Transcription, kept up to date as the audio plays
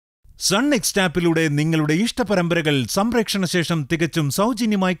Sun next ആപ്പിലൂടെ നിങ്ങളുടെ ഇഷ്ടപരമ്പരകൾ സംപ്രേക്ഷണ ശേഷം തികച്ചും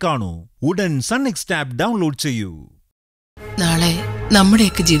സൗജന്യമായി കാണൂ. ഉടൻ സൺ നെക്സ്റ്റ് ആപ്പ് ഡൗൺലോഡ് ചെയ്യൂ. നാളെ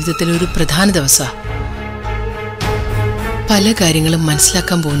നമ്മുടെയൊക്കെ ജീവിതത്തിൽ ഒരു പ്രധാന ദിവസമാണ്. പല കാര്യങ്ങളും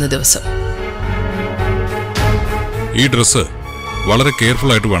മനസ്സിലാക്കാൻ പോകുന്ന ദിവസം. ഈ ഡ്രസ്സ് വളരെ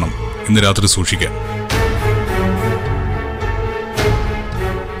കെയർഫുൾ ആയിട്ട് വേണം ഇന്ന് രാത്രി സൂക്ഷിക്കാൻ.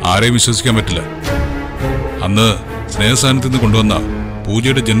 ആരെയും വിശ്വസിക്കാൻ പറ്റില്ല. അന്ന് സ്നേഹസ്ഥാനത്ത് നിന്ന് കൊണ്ടുവന്ന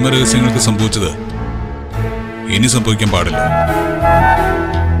പൂജയുടെ ജന്മരഹസ്യങ്ങൾക്ക് സംഭവിച്ചത് ഇനി സംഭവിക്കാൻ പാടില്ല.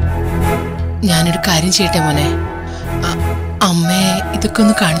 ഞാനൊരു കാര്യം ചെയ്യട്ടെ മോനെ, അമ്മയെ ഇതൊക്കെ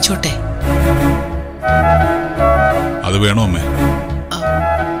ഒന്ന് കാണിച്ചോട്ടെ. അത് വേണോ അമ്മേ?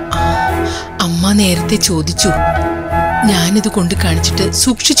 അമ്മ നേരത്തെ ചോദിച്ചു. ഞാനിത് കൊണ്ട് കാണിച്ചിട്ട്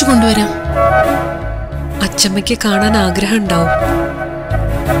സൂക്ഷിച്ചു കൊണ്ടുവരാം. അച്ചമ്മയ്ക്ക് കാണാൻ ആഗ്രഹം ഉണ്ടാവും.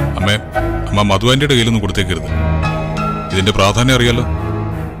 അമ്മേ, അമ്മ മധുവാന്റെ കയ്യിലൊന്നും കൊടുത്തേക്കരുത്. ഇതിന്റെ പ്രാധാന്യം അറിയാലോ.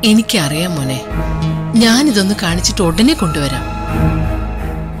 എനിക്കറിയാം മോനെ, ഞാനിതൊന്ന് കാണിച്ചിട്ട് ഉടനെ കൊണ്ടുവരാം.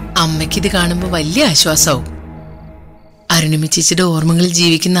 അമ്മയ്ക്കിത് കാണുമ്പോ വലിയ ആശ്വാസമാവും. അരുണിമ ചേച്ചിയുടെ ഓർമ്മകളിൽ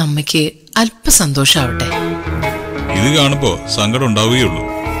ജീവിക്കുന്ന അമ്മയ്ക്ക് അല്പ സന്തോഷാവട്ടെ. ഇത് കാണുമ്പോ സങ്കടം ഉണ്ടാവുകയുള്ളൂ.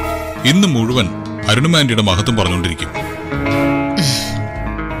 ഇന്ന് മുഴുവൻ അരുണിമ ആന്റിയുടെ മഹത്വം പറഞ്ഞുകൊണ്ടിരിക്കും.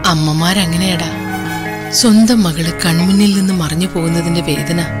 അമ്മമാരങ്ങനെയാടാ. സ്വന്തം മകള് കൺമുന്നിൽ നിന്ന് മറഞ്ഞു പോകുന്നതിന്റെ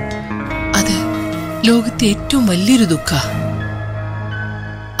വേദന അത് ലോകത്തെ ഏറ്റവും വലിയൊരു ദുഃഖ.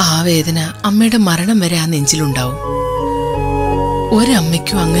 ആ വേദന അമ്മയുടെ മരണം വരെ ആ നെഞ്ചിലുണ്ടാവും.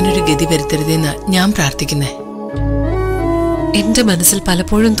 ഒരമ്മയ്ക്കും അങ്ങനൊരു ഗതി വരുത്തരുതെന്ന് ഞാൻ പ്രാർത്ഥിക്കുന്നേ. എന്റെ മനസ്സിൽ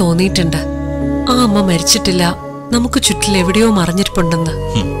പലപ്പോഴും തോന്നിയിട്ടുണ്ട്, ആ അമ്മ മരിച്ചിട്ടില്ല, നമുക്ക് ചുറ്റിൽ എവിടെയോ മറിഞ്ഞിരിപ്പുണ്ടെന്ന്.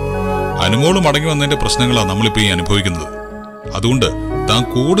 അനുമോള് മടങ്ങി വന്നതിന്റെ പ്രശ്നങ്ങളാണ് നമ്മളിപ്പോ ഈ അനുഭവിക്കുന്നത്. അതുകൊണ്ട് താൻ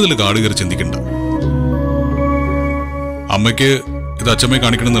കൂടുതൽ കാടുകയറി ചിന്തിക്കണ്ട. അമ്മയ്ക്ക് ഇത് അച്ഛമ്മയെ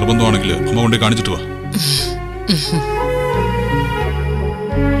കാണിക്കണം നിർബന്ധമാണെങ്കിൽ അമ്മ കൊണ്ട് കാണിച്ചിട്ട് വാ.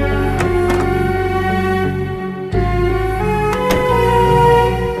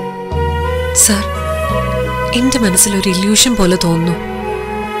 സർ, എന്റെ മനസ്സിൽ ഒരു ഇല്യൂഷൻ പോലെ തോന്നുന്നു.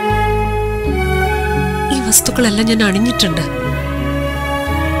 ഈ വസ്തുക്കളെല്ലാം ഞാൻ അണിഞ്ഞിട്ടുണ്ട്.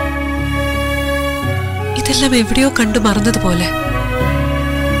 ഇതെല്ലാം എവിടെയോ കണ്ടു മറന്നതുപോലെ.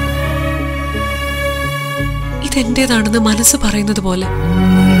 ഇതെന്റേതാണെന്ന് മനസ്സ് പറയുന്നത് പോലെ.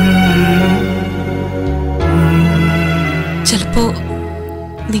 ചിലപ്പോ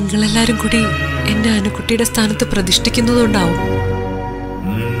നിങ്ങളെല്ലാരും കൂടി എന്നെ അനുക്കുട്ടിയുടെ സ്ഥാനത്ത് പ്രതിഷ്ഠിക്കുന്നതുകൊണ്ടാവും.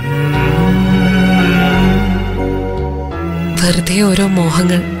 വെറുതെ ഓരോ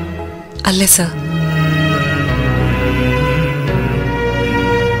മോഹങ്ങൾ അല്ലേ സർ?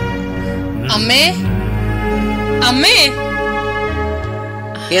 അമ്മേ, അമ്മേ.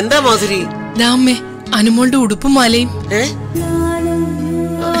 എന്താ മാധുരി? അമ്മേ, അനുമോളുടെ ഉടുപ്പും മാലയും.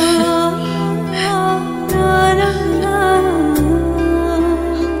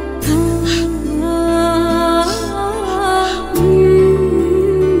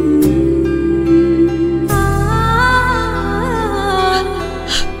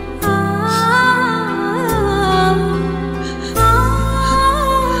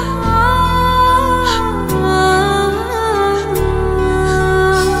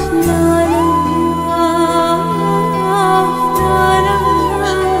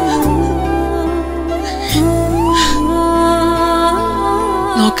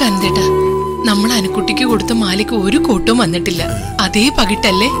 നോക്കന്തേട്ടാ, നമ്മൾ അനുക്കുട്ടിക്ക് കൊടുത്ത മാലയ്ക്ക് ഒരു കോട്ടും വന്നിട്ടില്ല. അതേ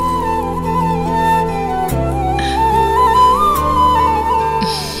പകിട്ടല്ലേ?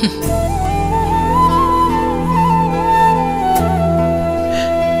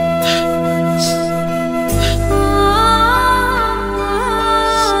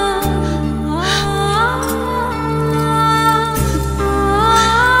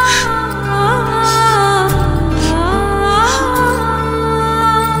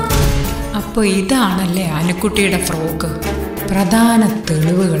 അപ്പൊ ഇതാണല്ലേ അനുക്കുട്ടിയുടെ ഫ്രോക്ക്? പ്രധാന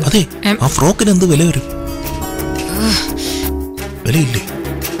തെളിവുകൾ. അതെ, ആ ഫ്രോക്കിന് എന്ത് വില വരും? വിലയില്ലേ?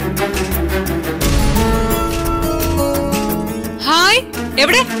 ഹായ്,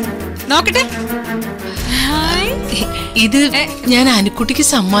 എവിടെ നോക്കട്ടെ. ഇത് ഞാൻ അനുക്കുട്ടിക്ക്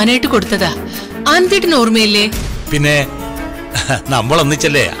സമ്മാനമായിട്ട് കൊടുത്തതാ. ആന്തേട്ടിന് ഓർമ്മയില്ലേ? പിന്നെ നമ്മൾ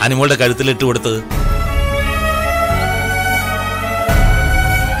ഒന്നിച്ചല്ലേ അനുമോളുടെ കഴുത്തിലിട്ട് കൊടുത്തത്.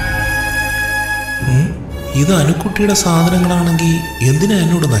 ഇത് അനുക്കുട്ടിയുടെ സാധനങ്ങളാണെങ്കിൽ എന്തിനാ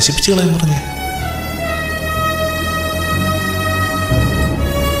എന്നോട് നശിപ്പിച്ചു കളയാൻ പറഞ്ഞേ?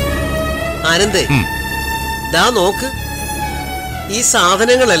 ആനന്ദേ, ദാ നോക്ക്, ഈ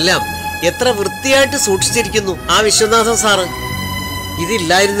സാധനങ്ങളെല്ലാം എത്ര വൃത്തിയായിട്ട് സൂക്ഷിച്ചിരിക്കുന്നു ആ വിശ്വനാഥൻ സാറ്.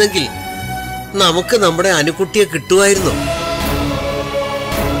 ഇതില്ലായിരുന്നെങ്കിൽ നമുക്ക് നമ്മുടെ അനുക്കുട്ടിയെ കിട്ടുമായിരുന്നോ?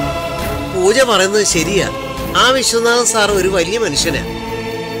 പൂജ പറയുന്നത് ശരിയാ. ആ വിശ്വനാഥൻ സാർ ഒരു വലിയ മനുഷ്യനാ.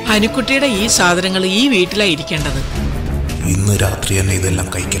 അനുക്കുട്ടിയുടെ ഈ സാധനങ്ങൾ ഈ വീട്ടിലാണ് ഇരിക്കേണ്ടത്. ഇന്ന് രാത്രി തന്നെ ഇതെല്ലാം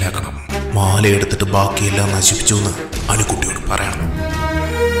കൈക്കലാക്കണം. മാലയെടുത്തിട്ട് ബാക്കിയെല്ലാം നശിപ്പിച്ചു എന്ന് അനുക്കുട്ടിയോട് പറയണം.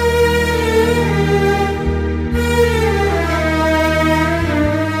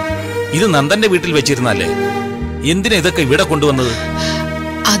 ഇത് നന്ദന്റെ വീട്ടിൽ വെച്ചിരുന്നല്ലേ, എന്തിനാ ഇതൊക്കെ ഇവിടെ കൊണ്ടുവന്നത്?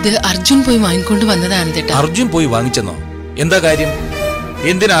 അത് അർജുൻ പോയി വാങ്ങിക്കൊണ്ട് വന്നതാണ് ചേട്ടാ. അർജുൻ പോയി വാങ്ങിച്ചെന്നോ? എന്താ കാര്യം?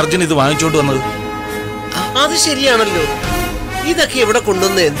 എന്തിനാ അർജുൻ ഇത് വാങ്ങിച്ചോണ്ട് വന്നത്? അത് ശരിയാണല്ലോ. ഇതൊക്കെ ഇവിടെ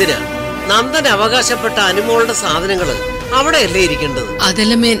കൊണ്ടുവന്ന് എന്തിനാ? നന്ദൻ അവകാശപ്പെട്ട അനുമോളുടെ സാധനങ്ങള് അവിടെയല്ലേ ഇരിക്കേണ്ടത്?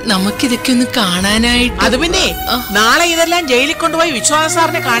 അതല്ലമേ, നമുക്കിതൊക്കെ ഒന്ന് കാണാനായിട്ട്. അത് പിന്നെ നാളെ ഇതെല്ലാം ജയിലിൽ കൊണ്ടുപോയി വിശ്വനാഥൻ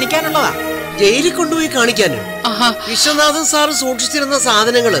സാറിനെ കാണിക്കാനുള്ളതാ. ജയിലിൽ കൊണ്ടുപോയി കാണിക്കാനും? വിശ്വനാഥൻ സാറ് സൂക്ഷിച്ചിരുന്ന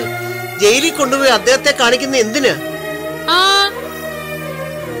സാധനങ്ങള് ജയിലിൽ കൊണ്ടുപോയി അദ്ദേഹത്തെ കാണിക്കുന്ന എന്തിനാ?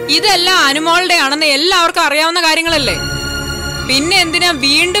 ഇതെല്ലാം അനുമോളുടെ ആണെന്ന് എല്ലാവർക്കും അറിയാവുന്ന കാര്യങ്ങളല്ലേ. പിന്നെ എന്തിനാ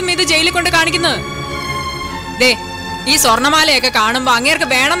വീണ്ടും ഇത് ജയിലിൽ കൊണ്ട് കാണിക്കുന്നത്? ദേ, ഈ സ്വർണമാലയൊക്കെ കാണുമ്പോ അങ്ങേർക്ക്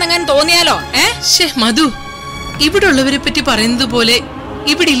വേണമെന്നെങ്ങനെ തോന്നിയാലോ? മധു, ഇവിടെ ഉള്ളവരെ പറ്റി പറയുന്നത് പോലെ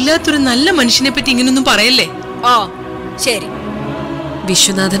ഇവിടെ ഇല്ലാത്തൊരു നല്ല മനുഷ്യനെ പറ്റി ഇങ്ങനൊന്നും പറയല്ലേ. ഓ ശരി.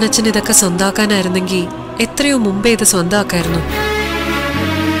 വിശ്വനാഥൻ അച്ഛൻ ഇതൊക്കെ സ്വന്തമാക്കാനായിരുന്നെങ്കിൽ എത്രയോ മുമ്പേ ഇത് സ്വന്തമാക്കായിരുന്നു.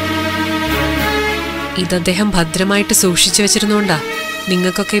 ഇത് അദ്ദേഹം ഭദ്രമായിട്ട് സൂക്ഷിച്ചു വെച്ചിരുന്നോണ്ടാ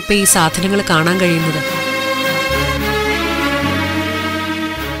നിങ്ങൾക്കൊക്കെ ഇപ്പൊ ഈ സാധനങ്ങൾ കാണാൻ കഴിയുന്നത്.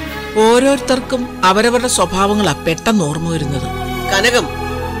 ഓരോരുത്തർക്കും അവരവരുടെ സ്വഭാവങ്ങളാ പെട്ടെന്ന് ഓർമ്മ വരുന്നത്. കനകം,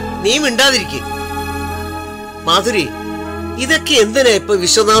 നീ മിണ്ടാതിരിക്കെ. മാധുരി, ഇതൊക്കെ എന്തിനാ ഇപ്പൊ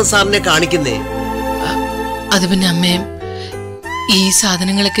വിശ്വനാഥൻ സാറിനെ കാണിക്കുന്നേ? അത് പിന്നെ അമ്മേ, ഈ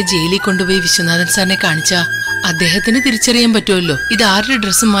സാധനങ്ങളൊക്കെ ജയിലിൽ കൊണ്ടുപോയി വിശ്വനാഥൻ സാറിനെ കാണിച്ചാ അദ്ദേഹത്തിന് തിരിച്ചറിയാൻ പറ്റുമല്ലോ ഇത് ആരുടെ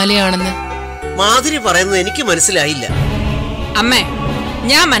ഡ്രസ്സും മാലയാണെന്ന്. മാധുരി പറയുന്നത് എനിക്ക് മനസ്സിലായില്ല. അമ്മേ,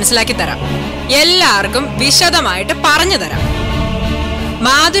 ഞാൻ മനസ്സിലാക്കി തരാം. എല്ലാവർക്കും വിശദമായിട്ട് പറഞ്ഞു തരാം.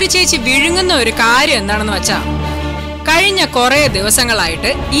 മാധുരി ചേച്ചി വിഴുങ്ങുന്ന ഒരു കാര്യം എന്താണെന്ന് വെച്ചാ, കഴിഞ്ഞ കുറെ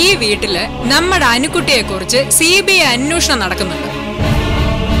ദിവസങ്ങളായിട്ട് ഈ വീട്ടില് നമ്മുടെ അനുക്കുട്ടിയെ കുറിച്ച് CBI അന്വേഷണം നടക്കുന്നുണ്ട്.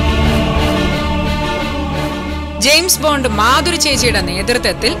 ജെയിംസ് ബോണ്ട് മാധുരി ചേച്ചിയുടെ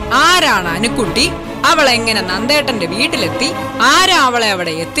നേതൃത്വത്തിൽ ആരാണ് അനുക്കുട്ടി, അവൾ എങ്ങനെ നന്ദേട്ടന്റെ വീട്ടിലെത്തി, ആരാ അവളെ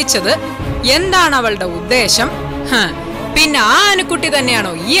അവിടെ എത്തിച്ചത്, എന്താണ് അവളുടെ ഉദ്ദേശം, പിന്നെ ആ അനുക്കുട്ടി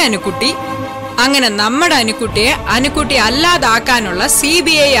തന്നെയാണോ ഈ അനുക്കുട്ടി, അങ്ങനെ നമ്മുടെ അനുക്കുട്ടിയെ അനുക്കുട്ടി അല്ലാതാക്കാനുള്ള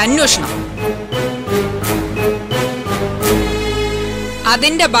CBI അന്വേഷണം.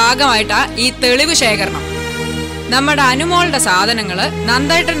 അതിന്റെ ഭാഗമായിട്ടാ ഈ തെളിവ് ശേഖരണം. നമ്മുടെ അനുമോളുടെ സാധനങ്ങള്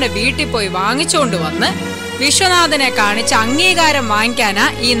നന്ദേട്ടന്റെ വീട്ടിൽ പോയി വാങ്ങിച്ചുകൊണ്ട് വന്ന് വിശ്വനാഥനെ കാണിച്ച് അംഗീകാരം വാങ്ങിക്കാനാ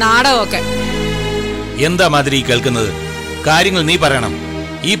ഈ നാടകമൊക്കെ. എന്താ മാതിരി കേൾക്കുന്നത്? കാര്യങ്ങൾ നീ പറയണം.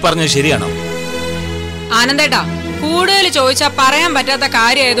 ഈ പറഞ്ഞത് ശരിയാണോ? ആനന്ദേട്ടാ, കൂടുതൽ ചോദിച്ചാ പറയാൻ പറ്റാത്ത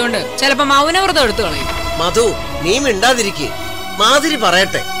കാര്യമായതുകൊണ്ട് ചിലപ്പോ മൗനവ്രതം എടുത്തു കളയും. മധു, നീ മിണ്ടാതിരിക്കെ. മാധുരി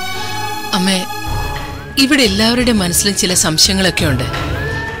പറയട്ടെ. അമ്മേ, ഇവിടെ എല്ലാവരുടെ മനസ്സിലും ചില സംശയങ്ങളൊക്കെ ഉണ്ട്.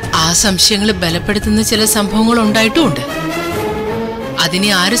 ആ സംശയങ്ങൾ ബലപ്പെടുത്തുന്ന ചില സംഭവങ്ങൾ ഉണ്ടായിട്ടുമുണ്ട്. അതിനെ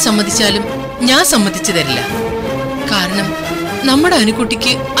ആര് സമ്മതിച്ചാലും ഞാൻ സമ്മതിച്ചു തരില്ല. കാരണം നമ്മുടെ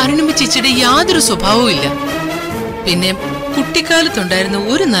അനുക്കുട്ടിക്ക് അരുണിമ ചേച്ചിയുടെ യാതൊരു സ്വഭാവവും ഇല്ല. പിന്നെ കുട്ടിക്കാലത്തുണ്ടായിരുന്ന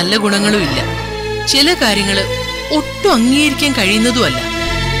ഒരു നല്ല ഗുണങ്ങളും ഇല്ല. ചില കാര്യങ്ങള് ഒട്ടും അംഗീകരിക്കാൻ കഴിയുന്നതുമല്ല.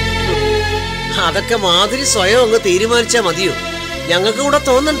 അതൊക്കെ മാധുരി സ്വയം അങ്ങ് തീരുമാനിച്ചാ മതിയോ? ഞങ്ങൾക്ക് കൂടെ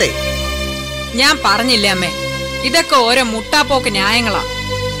തോന്നണ്ടേ? ഞാൻ പറഞ്ഞില്ലേ അമ്മേ, ഇതൊക്കെ ഓരോ മുട്ടാപ്പോക്ക് ന്യായങ്ങളാ.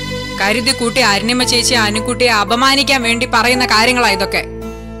 കരുതി കൂട്ടി അരുണിമ ചേച്ചി അനുക്കുട്ടിയെ അപമാനിക്കാൻ വേണ്ടി പറയുന്ന കാര്യങ്ങളാ ഇതൊക്കെ.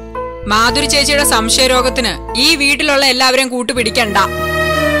 മാധുരി ചേച്ചിയുടെ സംശയരോഗത്തിന് ഈ വീട്ടിലുള്ള എല്ലാവരെയും കൂട്ടുപിടിക്കണ്ട.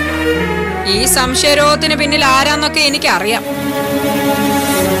 ഈ സംശയരോഗത്തിന് പിന്നിൽ ആരാന്നൊക്കെ എനിക്കറിയാം.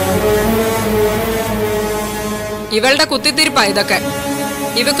 ഇവളുടെ കുത്തിത്തിരിപ്പാ ഇതൊക്കെ.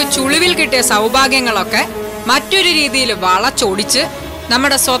 ഇവക്ക് ചുളിവിൽ കിട്ടിയ സൗഭാഗ്യങ്ങളൊക്കെ മറ്റൊരു രീതിയിൽ വളച്ചൊടിച്ച്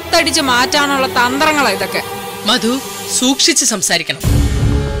നമ്മുടെ സ്വത്തടിച്ച് മാറ്റാനുള്ള തന്ത്രങ്ങളാ ഇതൊക്കെ. മധു, സൂക്ഷിച്ച് സംസാരിക്കണം.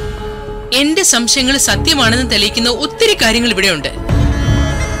 എന്റെ സംശയങ്ങൾ സത്യമാണെന്ന് തെളിയിക്കുന്ന ഒത്തിരി കാര്യങ്ങൾ ഇവിടെയുണ്ട്.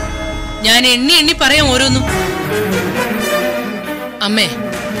 ഞാൻ എണ്ണി പറയാം ഓരോന്നും. അമ്മേ,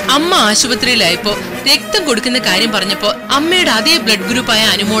 അമ്മ ആശുപത്രിയിലായപ്പോ രക്തം കൊടുക്കുന്ന കാര്യം പറഞ്ഞപ്പോ അമ്മയുടെ അതേ ബ്ലഡ് ഗ്രൂപ്പായ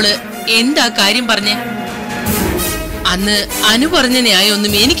അനുമോള് എന്താ കാര്യം പറഞ്ഞേ? അന്ന് അനു പറഞ്ഞ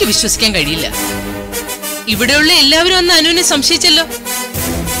ന്യായമൊന്നും എനിക്ക് വിശ്വസിക്കാൻ കഴിയില്ല. ഇവിടെയുള്ള എല്ലാവരും അന്ന് അനുവിനെ സംശയിച്ചല്ലോ.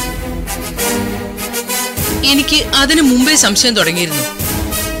 എനിക്ക് അതിനു മുമ്പേ സംശയം തുടങ്ങിയിരുന്നു.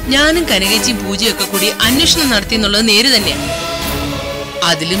 ഞാനും കനകേച്ചിയും പൂജയൊക്കെ കൂടി അന്വേഷണം നടത്തി എന്നുള്ളത് നേര് തന്നെയാണ്.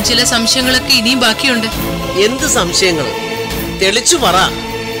 അതിലും ചില സംശയങ്ങളൊക്കെ ഇനിയും ബാക്കിയുണ്ട്. എന്ത് സംശയങ്ങൾ? തെളിച്ചു പറ.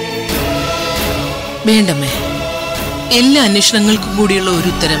 വേണ്ടമ്മേ, എല്ലാ അന്വേഷണങ്ങൾക്കും കൂടിയുള്ള ഒരു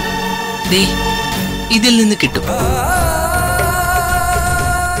ഉത്തരം ദേ ഇതിൽ നിന്ന് കിട്ടും.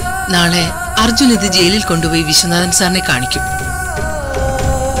 നാളെ അർജുൻ ഇത് ജയിലിൽ കൊണ്ടുപോയി വിശ്വനാഥൻ സാറിനെ കാണിക്കും.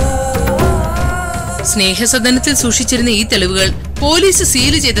 സ്നേഹസദനത്തിൽ സൂക്ഷിച്ചിരുന്ന ഈ തെളിവുകൾ പോലീസ്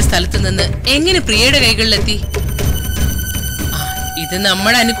സീൽ ചെയ്ത സ്ഥലത്ത് നിന്ന് എങ്ങനെ പ്രിയയുടെ കൈകളിലെത്തി? ഇത്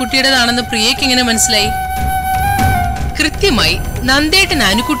നമ്മുടെ അനുക്കുട്ടിയുടേതാണെന്ന് പ്രിയയ്ക്ക് എങ്ങനെ മനസ്സിലായി? കൃത്യമായി നന്ദേട്ടൻ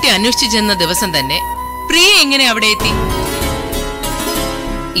അനുക്കുട്ടി അന്വേഷിച്ചു ചെന്ന ദിവസം തന്നെ പ്രിയ എങ്ങനെ അവിടെ എത്തി?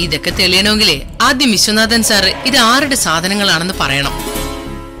 ഇതൊക്കെ തെളിയണമെങ്കിലേ ആദ്യം വിശ്വനാഥൻ സാറ് ഇത് ആരുടെ സാധനങ്ങളാണെന്ന് പറയണം.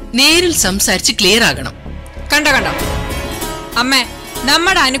 നേരിൽ സംസാരിച്ച് ക്ലിയർ ആകണം. കണ്ടോ അമ്മേ,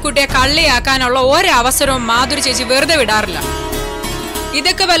 നമ്മുടെ അനുക്കുട്ടിയെ കള്ളിയാക്കാനുള്ള ഒരവസരവും മാധുരി ചേച്ചി വെറുതെ വിടാറില്ല.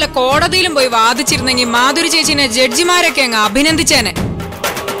 ഇതൊക്കെ വല്ല കോടതിയിലും പോയി വാദിച്ചിരുന്നെങ്കിൽ മാധുരി ചേച്ചിനെ ജഡ്ജിമാരൊക്കെ അങ്ങ് അഭിനന്ദിച്ചേനെ.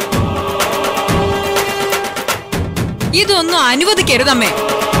 ഇതൊന്നും അനുവദിക്കരുതമ്മേ.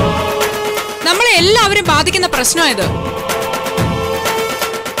 നമ്മളെ എല്ലാവരും ബാധിക്കുന്ന പ്രശ്നമായത്.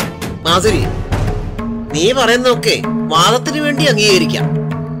 മാധുരി, നീ പറയുന്നതൊക്കെ വാദത്തിന് വേണ്ടി അംഗീകരിക്കാം.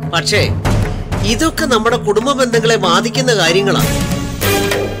 പക്ഷേ ഇതൊക്കെ നമ്മുടെ കുടുംബ ബന്ധങ്ങളെ ബാധിക്കുന്ന കാര്യങ്ങളാണ്.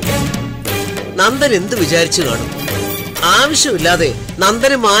 നന്ദൻ എന്ത് വിചാരിച്ചു കാണും? ആവശ്യമില്ലാതെ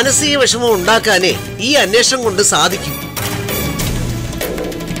നന്ദന് മാനസിക വിഷമം ഉണ്ടാക്കാനേ ഈ അന്വേഷണം കൊണ്ട് സാധിക്കും.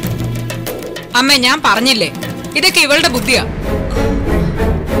 അമ്മ, ഞാൻ പറഞ്ഞില്ലേ, ഇതൊക്കെ ഇവളുടെ ബുദ്ധിയാ.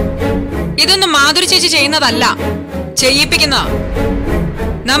 ഇതൊന്നും മാധുരി ചേച്ചി ചെയ്യുന്നതല്ല, ചെയ്യിപ്പിക്കുന്നതാ.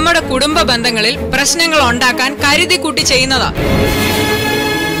 നമ്മുടെ കുടുംബ ബന്ധങ്ങളിൽ പ്രശ്നങ്ങൾ ഉണ്ടാക്കാൻ കരുതി കൂട്ടി ചെയ്യുന്നതാ.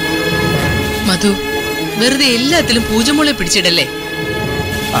 മധു, വെറുതെ എല്ലാത്തിലും പൂജമോളെ പിടിച്ചിടല്ലേ.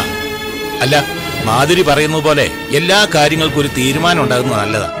 അല്ല, മാധുരി പറയുന്ന പോലെ എല്ലാ കാര്യങ്ങൾക്കും ഒരു തീരുമാനം ഉണ്ടാകുന്നത്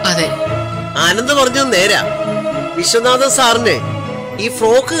നല്ലതാ. അതെ, ആനന്ദ് പറഞ്ഞത് നേരാ. വിശ്വനാഥൻ സാറിന് ഈ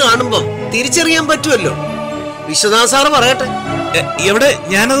ഫ്രോക്ക് കാണുമ്പോ തിരിച്ചറിയാൻ പറ്റുമല്ലോ. വിശ്വനാഥ് സാറ് പറയട്ടെ. എവിടെ?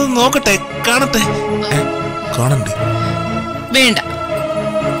 ഞാനത് നോക്കട്ടെ, കാണട്ടെ. കാണണ്ടേ? വേണ്ട.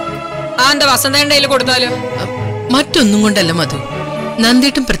 എന്താ വസന്തേന്റെ കയ്യിൽ കൊടുത്താലോ? മറ്റൊന്നും കൊണ്ടല്ല മധു,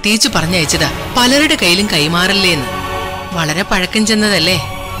 നന്ദേട്ടും പ്രത്യേകിച്ച് പറഞ്ഞയച്ചതാ പലരുടെ കയ്യിലും കൈമാറല്ലേന്ന്. വളരെ പഴക്കം ചെന്നതല്ലേ.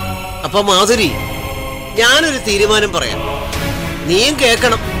 അപ്പൊ മാധുരി, ഞാനൊരു തീരുമാനം പറയാം, നീയും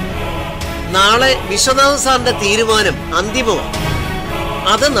കേക്കണം. നാളെ വിശ്വനാഥൻ സാറിന്റെ തീരുമാനം അന്തിമമാണ്.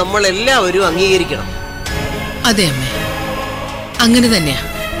 അത് നമ്മൾ എല്ലാവരും അംഗീകരിക്കണം. അതെ അമ്മേ, അങ്ങനെ തന്നെയാ.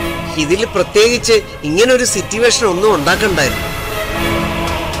 ഇതിൽ പ്രത്യേകിച്ച് ഇങ്ങനൊരു സിറ്റുവേഷൻ ഒന്നും ഉണ്ടാക്കണ്ടായിരുന്നു.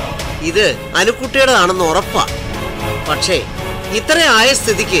 ഇത് അനുക്കുട്ടിയുടേതാണെന്ന് ഉറപ്പാ. പക്ഷേ ഇത്ര ആയ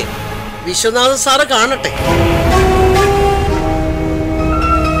സ്ഥിതിക്ക് വിശ്വനാഥൻ സാറ് കാണട്ടെ.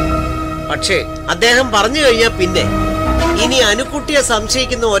 പക്ഷേ അദ്ദേഹം പറഞ്ഞു കഴിഞ്ഞാൽ പിന്നെ ഇനി അനുക്കുട്ടിയെ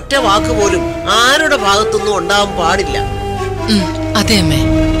സംശയിക്കുന്ന ഒറ്റ വാക്ക് പോലും ആരുടെ ഭാഗത്തൊന്നും ഉണ്ടാവാൻ പാടില്ല. അതെ അമ്മേ,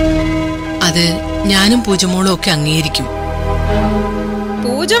 അത് ഞാനും പൂജമോളും ഒക്കെ അംഗീകരിക്കും.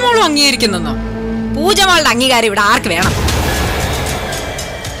 പൂജമോളും അംഗീകരിക്കുന്നോ? പൂജമോളുടെ അംഗീകാരം ഇവിടെ ആർക്ക് വേണം?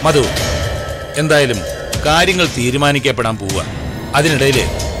 മധു, എന്തായാലും കാര്യങ്ങൾ തീരുമാനിക്കപ്പെടാൻ പോവുക. അതിനിടയില്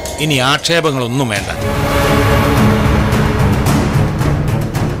ഇനി ആക്ഷേപങ്ങളൊന്നും വേണ്ട.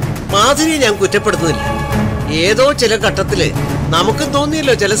 മാധുരിയെ ഞാൻ കുറ്റപ്പെടുത്തുന്നില്ല. ഏതോ ചില ഘട്ടത്തില് നമുക്കും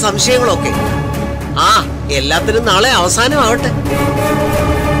തോന്നിയല്ലോ ചില സംശയങ്ങളൊക്കെ. എല്ലാത്തിനും നാളെ അവസാനമാവട്ടെ.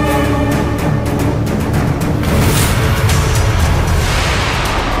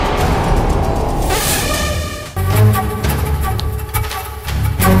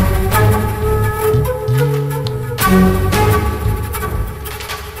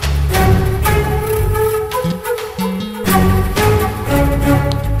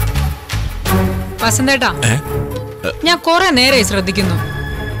 വസന്തേട്ടാ, ഞാൻ കുറെ നേരമായി ശ്രദ്ധിക്കുന്നു.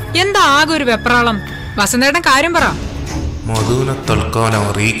 എന്താ ആകെ ഒരു വെപ്രാളം? വസന്തേട്ടൻ കാര്യം പറ. മധുവിനെ തൽക്കാലം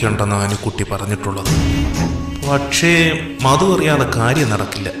അറിയിക്കണ്ടെന്ന് അനുക്കുട്ടി പറഞ്ഞിട്ടുള്ളത്. പക്ഷേ മധു അറിയാതെ കാര്യം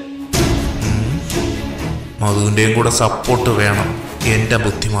നടക്കില്ല. മധുവിന്റെയും കൂടെ സപ്പോർട്ട് വേണം. എന്റെ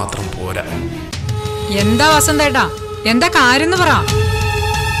ബുദ്ധി മാത്രം പോരാ. എന്താ വസന്തേട്ടാ, എന്താ കാര്യം പറ.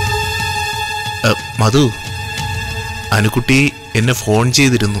 മധു, അനുക്കുട്ടി എന്നെ ഫോൺ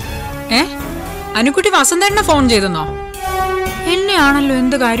ചെയ്തിരുന്നു. അനുക്കുട്ടി വസന്തേട്ടനെ ഫോൺ ചെയ്തെന്നോ? എന്നെയാണല്ലോ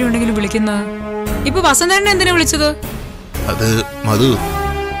എന്ത് കാര്യം ഉണ്ടെങ്കിലും വിളിക്കുന്നത്. ഇപ്പൊ വസന്തേട്ടനെ എന്തിനാ വിളിച്ചത്? അത് മധു,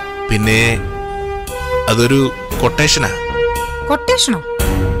 പിന്നെ അതൊരു കൊട്ടേഷനാ. കൊട്ടേഷനോ?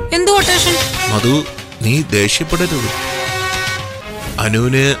 എന്ത് കൊട്ടേഷൻ? മധു, നീ ദേഷ്യപ്പെടരുത്.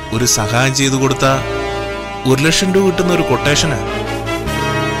 അനുവിന് ഒരു സഹായം ചെയ്തു കൊടുത്ത 1 ലക്ഷം രൂപ കിട്ടുന്ന ഒരു കൊട്ടേഷനാ.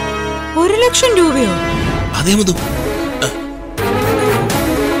 1 ലക്ഷം രൂപയോ? അതേ മധു.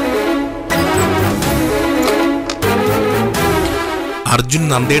 അർജുൻ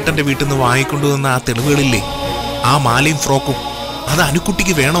നന്ദേട്ടന്റെ വീട്ടിൽ നിന്ന് വാങ്ങിക്കൊണ്ടുവന്ന ആ തെളിവുകളില്ലേ, ആ മാലയും ഫ്രോക്കും, അത്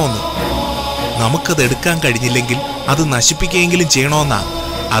അനുക്കുട്ടിക്ക് വേണമെന്ന്. നമുക്കത് എടുക്കാൻ കഴിഞ്ഞില്ലെങ്കിൽ അത് നശിപ്പിക്കുകയെങ്കിലും ചെയ്യണമെന്നാ.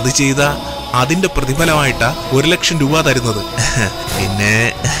 അത് ചെയ്ത അതിന്റെ പ്രതിഫലമായിട്ടാ 1 ലക്ഷം രൂപ തരുന്നത്. പിന്നെ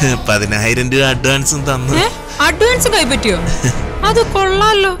 10,000 രൂപ അഡ്വാൻസും തന്നു. അഡ്വാൻസ് കൈപ്പറ്റിയോ? അത്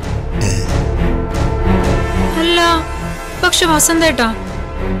കൊള്ളാലോ. അല്ല പക്ഷെ വസന്തേട്ടാ,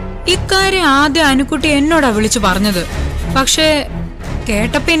 ഇക്കാര്യം ആദ്യം അനുക്കുട്ടി എന്നോടാ വിളിച്ചു പറഞ്ഞത്. പക്ഷേ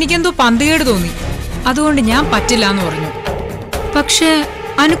കേട്ടപ്പോ എനിക്കെന്തോ പന്തികേട് തോന്നി. അതുകൊണ്ട് ഞാൻ പറ്റില്ല എന്ന് പറഞ്ഞു. പക്ഷേ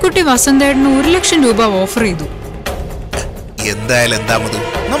അനുക്കുട്ടി വസന്തേട്ടന് 1 ലക്ഷം രൂപ ഓഫർ ചെയ്തു. എന്തായാലും എന്താ മധു,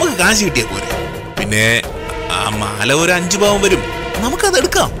 നമുക്ക് കാശ് കിട്ടിയ പോലെ. പിന്നെ ആ മാല ഒരു 5 പവൻ വരും, നമുക്കത്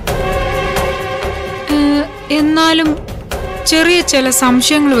എടുക്കാം. എന്നാലും ചെറിയ ചില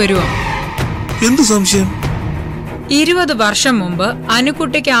സംശയങ്ങൾ വരുമോ? എന്ത് സംശയം? 20 വർഷം മുമ്പ്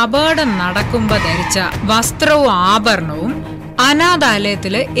അനുക്കുട്ടിക്ക് അപകടം നടക്കുമ്പോ ധരിച്ച വസ്ത്രവും ആഭരണവും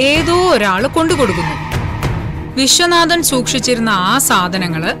അനാഥാലയത്തില് ഏതോ ഒരാള് കൊണ്ടുകൊടുക്കുന്നു. വിശ്വനാഥൻ സൂക്ഷിച്ചിരുന്ന ആ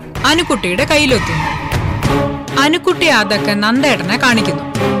സാധനങ്ങള് അനുക്കുട്ടിയുടെ കയ്യിലെത്തുന്നു. അനുക്കുട്ടി അതൊക്കെ നന്ദേട്ടനെ കാണിക്കുന്നു.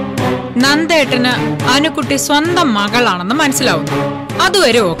 നന്ദേട്ടന് അനുക്കുട്ടി സ്വന്തം മകളാണെന്ന് മനസ്സിലാവുന്നു.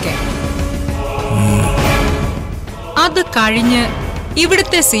 അതുവരെ ഓക്കെ. അത് കഴിഞ്ഞ്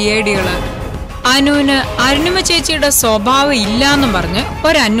ഇവിടുത്തെ CIDകള് അനുവിന് അരുണിമ ചേച്ചിയുടെ സ്വഭാവം ഇല്ലാന്നും പറഞ്ഞ്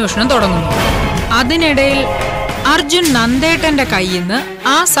ഒരന്വേഷണം തുടങ്ങുന്നു. അതിനിടയിൽ അർജുൻ നന്ദേട്ടന്റെ കയ്യിൽ നിന്ന്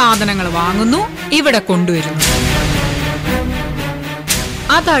ആ സാധനങ്ങൾ വാങ്ങുന്നു, ഇവിടെ കൊണ്ടുവരുന്നു.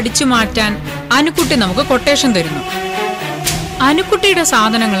 അതടിച്ചു മാറ്റാൻ അനുക്കുട്ടി നമുക്ക് കൊട്ടേഷൻ തരുന്നു. അനുക്കുട്ടിയുടെ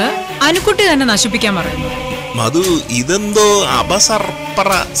സാധനങ്ങള് അനുക്കുട്ടി തന്നെ നശിപ്പിക്കാൻ പറയുന്നു. മധു, ഇതെന്തോ അപസർപ്പ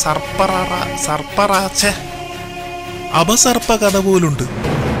കഥ പോലുണ്ട്.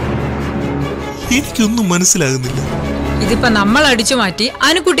 എനിക്കൊന്നും മനസ്സിലാകുന്നില്ല. ഇതിപ്പോ നമ്മൾ അടിച്ചു മാറ്റി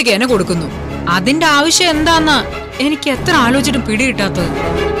അനുക്കുട്ടിക്ക് തന്നെ കൊടുക്കുന്നു. അതിന്റെ ആവശ്യം എന്താന്ന് എനിക്ക് എത്ര ആലോചിച്ചിട്ടും പിടികിട്ടാത്തത്.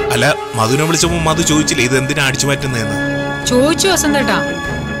 അല്ല, മധുനെ വിളിച്ചപ്പോ മധു ചോദിച്ചില്ലേ ഇതെന്തിനാ അടിച്ചു മാറ്റുന്നതെന്ന്? ചോദിച്ചു വസന്തേട്ടാ.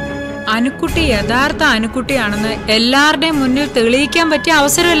 അനുക്കുട്ടി യഥാർത്ഥ അനുക്കുട്ടിയാണെന്ന് എല്ലാവരുടെയും മുന്നിൽ തെളിയിക്കാൻ പറ്റിയ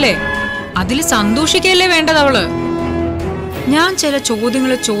അവസരമല്ലേ? അതിൽ സന്തോഷിക്കല്ലേ വേണ്ടത് അവള്. ഞാൻ ചില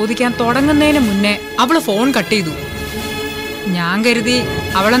ചോദ്യങ്ങൾ ചോദിക്കാൻ തുടങ്ങുന്നതിന് മുന്നേ അവള് ഫോൺ കട്ട് ചെയ്തു. ഞാൻ കരുതി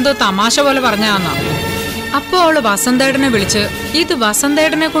അവളെന്തോ തമാശ പോലെ പറഞ്ഞാന്നാ. അപ്പൊ അവള് വസന്തേട്ടനെ വിളിച്ച് ഇത്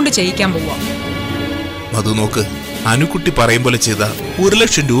വസന്തേട്ടനെ കൊണ്ട് ചെയ്യിക്കാൻ പോവാ. മധു നോക്ക്, അനുക്കുട്ടി പറയും പോലെ ചെയ്താ 1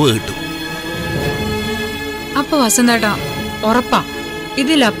 ലക്ഷം രൂപ കിട്ടും. അപ്പൊ വസന്തേട്ടാ ഉറപ്പാ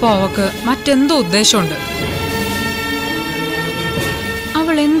ഇതിലപ്പോ അവക്ക് മറ്റെന്തോ ഉദ്ദേശമുണ്ട്.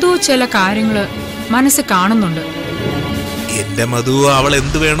 അവൾ എന്തോ ചില കാര്യങ്ങള് മനസ്സിൽ കാണുന്നുണ്ട്. എന്റെ മധു, അവൾ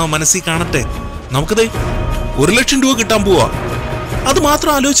എന്ത് വേണോ മനസ്സിൽ കാണട്ടെ. നമുക്കതേ 1 ലക്ഷം രൂപ കിട്ടാൻ പോവാ. അത്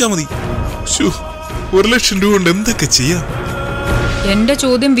മാത്രം ആലോചിച്ചാ മതി. 1 ലക്ഷം രൂപ കൊണ്ട് എന്തൊക്കെ ചെയ്യാം? എന്റെ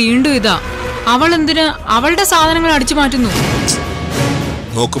ചോദ്യം വീണ്ടും ഇതാ, അവൾ എന്തിന് അവളുടെ സാധനങ്ങൾ അടിച്ചു മാറ്റുന്നു?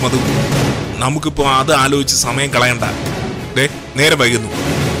 നോക്കു മധു, നമുക്കിപ്പോ അത് ആലോചിച്ച് സമയം കളയണ്ട. നേരെ വൈകുന്നു.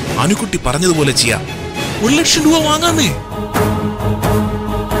 അനുക്കുട്ടി പറഞ്ഞതുപോലെ ചെയ്യാം. 1 ലക്ഷം രൂപ വാങ്ങാന്നേ.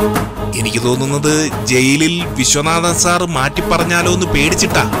 എനിക്ക് തോന്നുന്നത് ജയിലിൽ വിശ്വനാഥൻ സാർ മാറ്റി പറഞ്ഞാലോ എന്ന്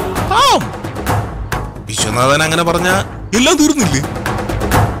പേടിച്ചിട്ടാ. വിശ്വനാഥൻ അങ്ങനെ പറഞ്ഞാ എല്ലാം തീർന്നില്ലേ?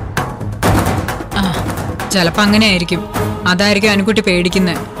 ചിലപ്പോ അങ്ങനെ ആയിരിക്കും. അതായിരിക്കും അനുക്കുട്ടി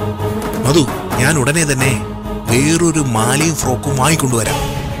പേടിക്കുന്നേ. മധു, ഞാൻ ഉടനെ തന്നെ വേറൊരു മാലയും ഫ്രോക്കും വാങ്ങിക്കൊണ്ടുവരാം.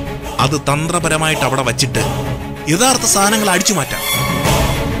 അത് തന്ത്രപരമായിട്ട് അവിടെ വച്ചിട്ട് യഥാർത്ഥ സാധനങ്ങൾ അടിച്ചു മാറ്റാം.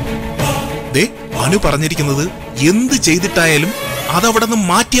 അനു പറഞ്ഞിരിക്കുന്നത് എന്ത് ചെയ്തിട്ടായാലും അതവിടെ നിന്ന്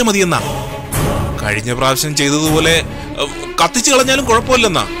മാറ്റിയാ മതിയെന്നാ. കഴിഞ്ഞ പ്രാവശ്യം ചെയ്തതുപോലെ കത്തിച്ചു കളഞ്ഞാലും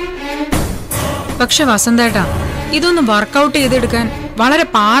കുഴപ്പമില്ലെന്നാ. പക്ഷെ വസന്തേട്ടാ, ഇതൊന്നും വർക്കൗട്ട് ചെയ്തെടുക്കാൻ വളരെ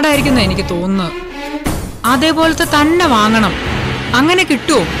പാടായിരിക്കുന്ന എനിക്ക് തോന്നുന്നത്. അതേപോലത്തെ തന്നെ വാങ്ങണം. അങ്ങനെ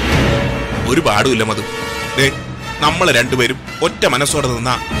കിട്ടുമോ? ഒരു പാടുമില്ല മധു. നമ്മൾ രണ്ടുപേരും ഒറ്റ മനസ്സോടെ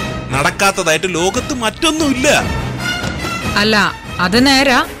നിന്നാ നടക്കാത്തതായിട്ട് ലോകത്ത് മറ്റൊന്നുമില്ല. അല്ല, അത്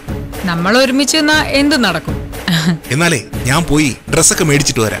നേരാ. നമ്മൾ ഒരുമിച്ച് നിന്നാ എന്ത് നടക്കും? എന്നാലേ ഞാൻ പോയി ഡ്രസ്സൊക്കെ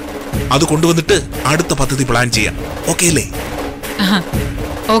മേടിച്ചിട്ട് വരാം. അത് കൊണ്ടുവന്നിട്ട് അടുത്ത പദ്ധതി പ്ലാൻ ചെയ്യാം. ഓക്കെ അല്ലേ?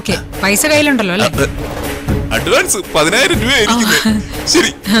 ഓക്കെ. പൈസ കയ്യിലുണ്ടല്ലോ അല്ലേ? അഡ്വാൻസ് 10,000 രൂപ.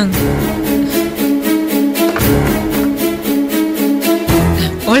 ശരി.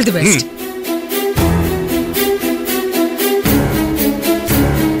 All the best.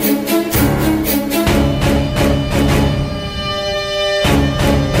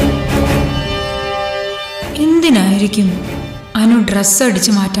 എന്തിനായിരിക്കും അനു ഡ്രസ്സ്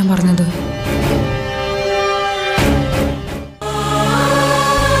അടിച്ചു മാറ്റാൻ പറഞ്ഞത്?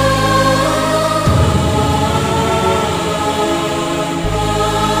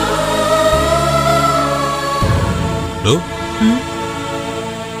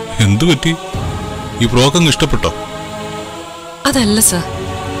 എന്തു പറ്റി? ഈ ഫ്രോക്ക് അങ്ങ് ഇഷ്ടപ്പെട്ടോ? അതല്ല സർ,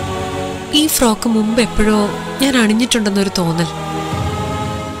 ഈ ഫ്രോക്ക് മുമ്പ് എപ്പോഴോ ഞാൻ അണിഞ്ഞിട്ടുണ്ടെന്നൊരു തോന്നൽ.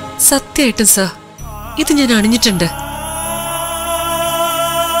 സത്യമായിട്ടും സർ, ഇത് ഞാൻ അണിഞ്ഞിട്ടുണ്ട്.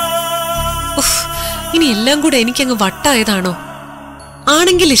 ഇനി എല്ലാം കൂടെ എനിക്കങ്ങ് വട്ടായതാണോ?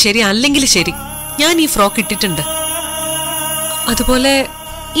 ആണെങ്കിൽ ശരി, അല്ലെങ്കിൽ ശരി, ഞാൻ ഈ ഫ്രോക്ക് ഇട്ടിട്ടുണ്ട്. അതുപോലെ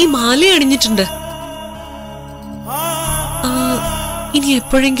ഈ മാല അണിഞ്ഞിട്ടുണ്ട്. ഇനി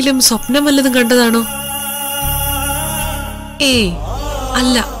എപ്പോഴെങ്കിലും സ്വപ്നം വല്ലതും കണ്ടതാണോ? ഏയ്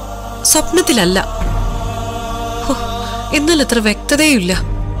അല്ല, സ്വപ്നത്തിലല്ല. എന്നാൽ അത്ര വ്യക്തതയില്ല.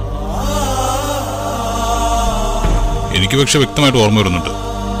 എനിക്ക് പക്ഷെ വ്യക്തമായിട്ട് ഓർമ്മ വരുന്നുണ്ട്.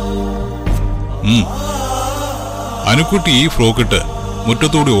 അനുക്കുട്ടി ഈ ഫ്രോക്ക് ഇട്ട്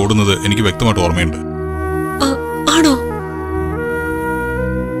മുറ്റത്തൂടി ഓടുന്നത് എനിക്ക് വ്യക്തമായിട്ട് ഓർമ്മയുണ്ട്. ആണോ?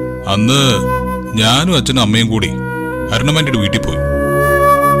 അന്ന് ഞാനും അച്ഛനും അമ്മയും കൂടി അരുണമാൻ്റെ വീട്ടിൽ പോയി.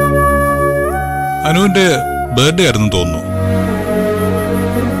 അനുവിന്റെ ബർത്ത്ഡേ ആയിരുന്നു തോന്നുന്നു.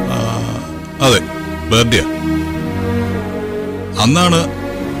 അതെ, ബർത്ത്ഡേ. അന്നാണ്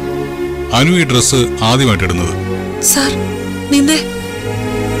അനു ഈ ഡ്രസ്സ് ആദ്യമായിട്ട് ഇടുന്നത്. സാർ നിന്നെ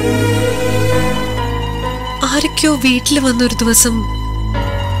ആരൊക്കെയോ വീട്ടിൽ വന്നൊരു ദിവസം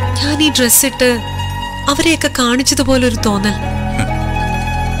ഞാൻ ഈ ഡ്രസ് ഇട്ട് അവരെയൊക്കെ കാണിച്ചതുപോലെ ഒരു തോന്നൽ.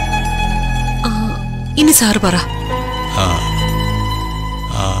 ഇനി സാറ് പറ.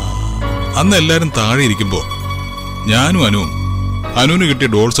 അന്ന് എല്ലാരും താഴെ ഇരിക്കുമ്പോ ഞാനും അനുവിന് കിട്ടിയ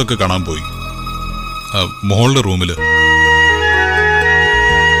ഡോൾസ് ഒക്കെ കാണാൻ പോയി മോളുടെ റൂമില്.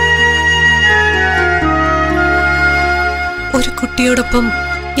 ഒരു കുട്ടിയോടൊപ്പം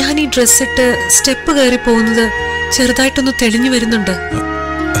ഞാൻ ഈ ഡ്രസ് ഇട്ട് സ്റ്റെപ്പ് കയറി പോകുന്നത് ചെറുതായിട്ടൊന്ന് തെളിഞ്ഞു വരുന്നുണ്ട്.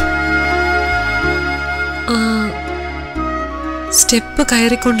 സ്റ്റെപ്പ്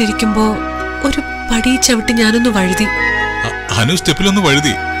കയറിക്കൊണ്ടിരിക്കുമ്പോ ഒരു പടി ചവിട്ടി ഞാനൊന്ന് വഴുതി. അനു സ്റ്റെപ്പിലൊന്ന്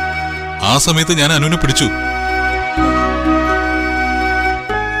വഴുതി. ആ സമയത്ത് ഞാൻ അനുവിനെ പിടിച്ചു.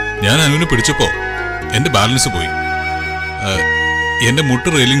 ഞാൻ അനുവിനെ പിടിച്ചപ്പോ എന്റെ ബാലൻസ് പോയി. എന്റെ മുട്ട്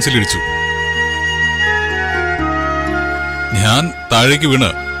റെയിലിങ്സിൽ ഇടിച്ചു. ഞാൻ താഴേക്ക് വീണ്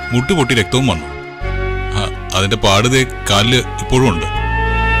മുട്ട് പൊട്ടി രക്തവും വന്നു. അതിന്റെ പാടുതേ കാലില് ഇപ്പോഴും ഉണ്ട്.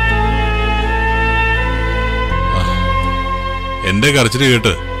 എന്റെ കരച്ചിൽ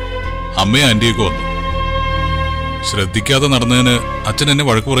കേട്ട് അമ്മയും ആന്റിയൊക്കെ വന്നു. ശ്രദ്ധിക്കാതെ നടന്നതിന് അച്ഛൻ എന്നെ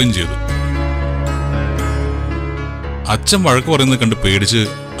വഴക്ക് പറയുകയും ചെയ്തു. അച്ഛൻ വഴക്ക് പറയുന്നത് കണ്ട് പേടിച്ച്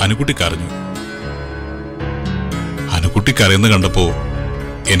അനുക്കുട്ടി കരഞ്ഞു. അനുക്കുട്ടി കരയുന്നത് കണ്ടപ്പോ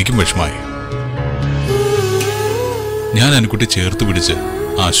എനിക്കും വിഷമായി. ഞാൻ അനുക്കുട്ടി ചേർത്ത് പിടിച്ച്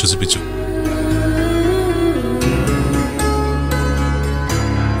ആശ്വസിപ്പിച്ചു.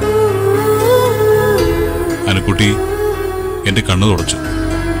 അനുക്കുട്ടി എന്റെ കണ്ണു തുടച്ചു.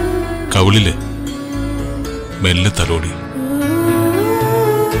 കവിളില് മെല്ലെ തലോടി.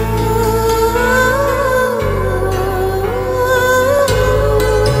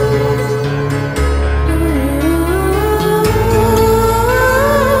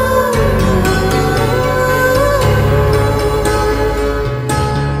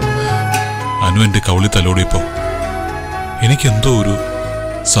 അനു എന്റെ കവിളി തലോടിയപ്പോ എനിക്കെന്തോ ഒരു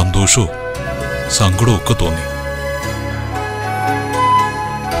സന്തോഷവും സങ്കടവും ഒക്കെ തോന്നി.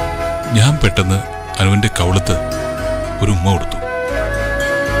 ഞാൻ പെട്ടെന്ന് അനുവിന്റെ കവിളത്ത് ഒരു ഉമ്മ കൊടുത്തു.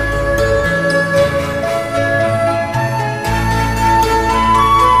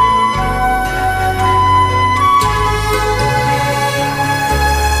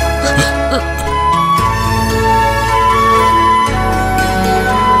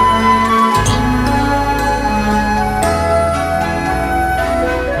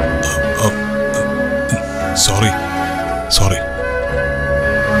 സോറി.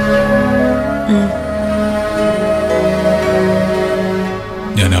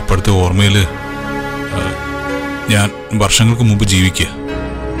 ഞാൻ അപ്പോഴത്തെ ഓർമ്മയില് ഞാൻ വർഷങ്ങൾക്ക് മുമ്പ് ജീവിക്കുക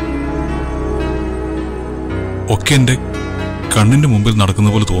ഒക്കെ എന്റെ കണ്ണിന്റെ മുമ്പിൽ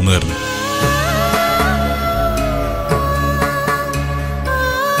നടക്കുന്ന പോലെ തോന്നുമായിരുന്നു.